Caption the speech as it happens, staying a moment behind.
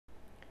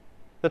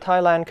The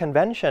Thailand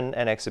Convention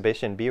and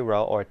Exhibition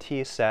Bureau, or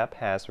TCEB,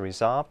 has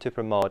resolved to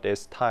promote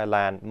its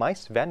Thailand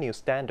MICE Venue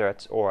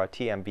Standards, or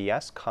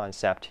TMVS,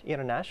 concept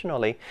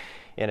internationally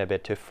in a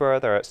bid to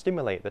further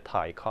stimulate the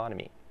Thai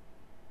economy.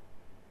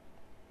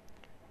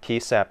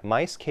 TCEB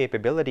MICE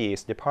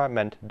Capabilities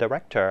Department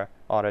Director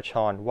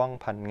Orachon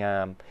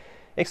Wongpangam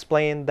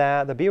explained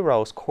that the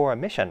Bureau's core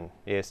mission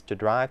is to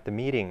drive the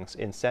meetings,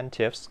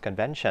 incentives,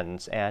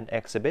 conventions, and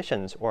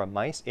exhibitions or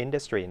MICE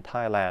industry in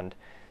Thailand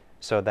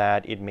so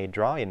that it may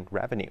draw in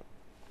revenue.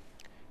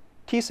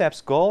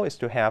 TCEB's goal is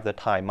to have the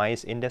Thai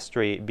MICE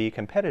industry be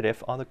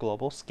competitive on the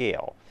global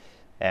scale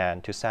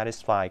and to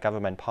satisfy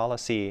government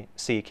policy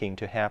seeking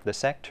to have the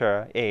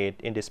sector aid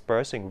in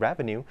dispersing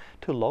revenue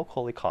to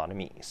local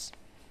economies.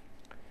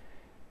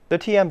 The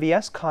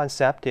TMVS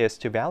concept is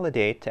to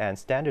validate and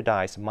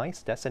standardize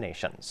MICE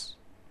destinations.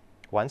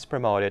 Once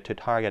promoted to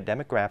target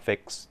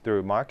demographics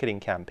through marketing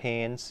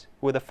campaigns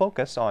with a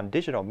focus on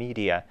digital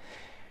media,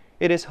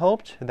 it is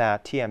hoped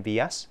that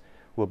TMVS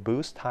will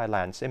boost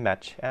Thailand's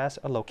image as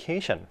a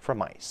location for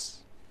MICE.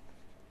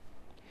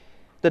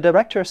 The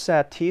director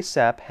said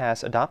TCEB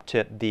has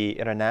adopted the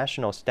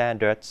international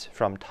standards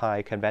from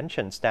Thai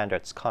Convention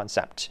Standards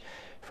concept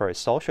for its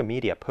social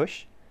media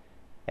push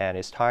and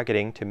is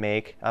targeting to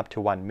make up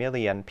to 1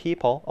 million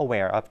people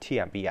aware of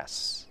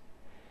TMVS.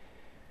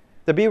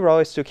 The Bureau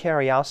is to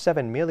carry out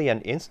 7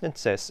 million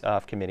instances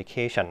of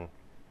communication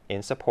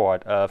in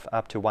support of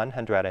up to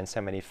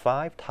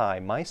 175 Thai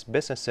MICE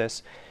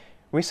businesses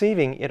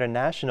receiving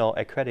international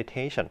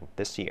accreditation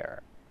this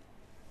year.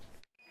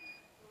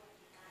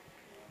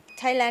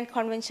 Thailand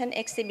Convention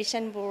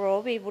Exhibition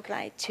Bureau, we would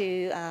like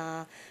to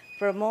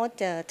promote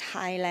the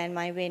Thailand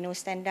MICE Venue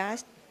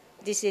Standards.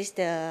 This is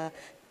the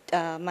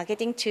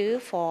marketing tool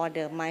for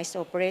the MICE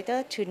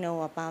operator to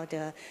know about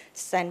the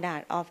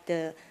standard of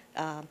the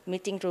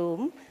meeting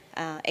room,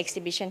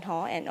 exhibition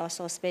hall, and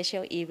also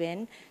special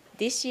event.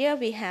 This year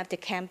we have the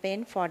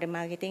campaign for the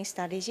marketing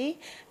strategy.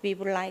 We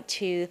would like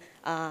to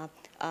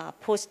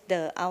push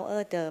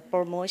the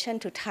promotion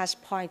to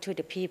touch point to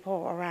the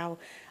people around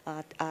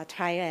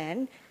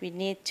Thailand. We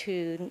need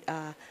to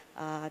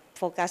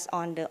focus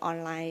on the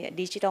online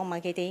digital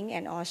marketing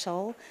and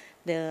also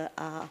the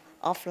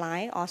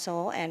offline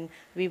also, and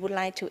we would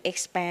like to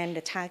expand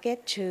the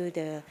target to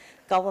the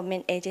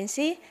government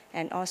agency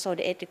and also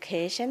the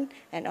education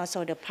and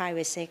also the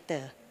private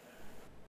sector.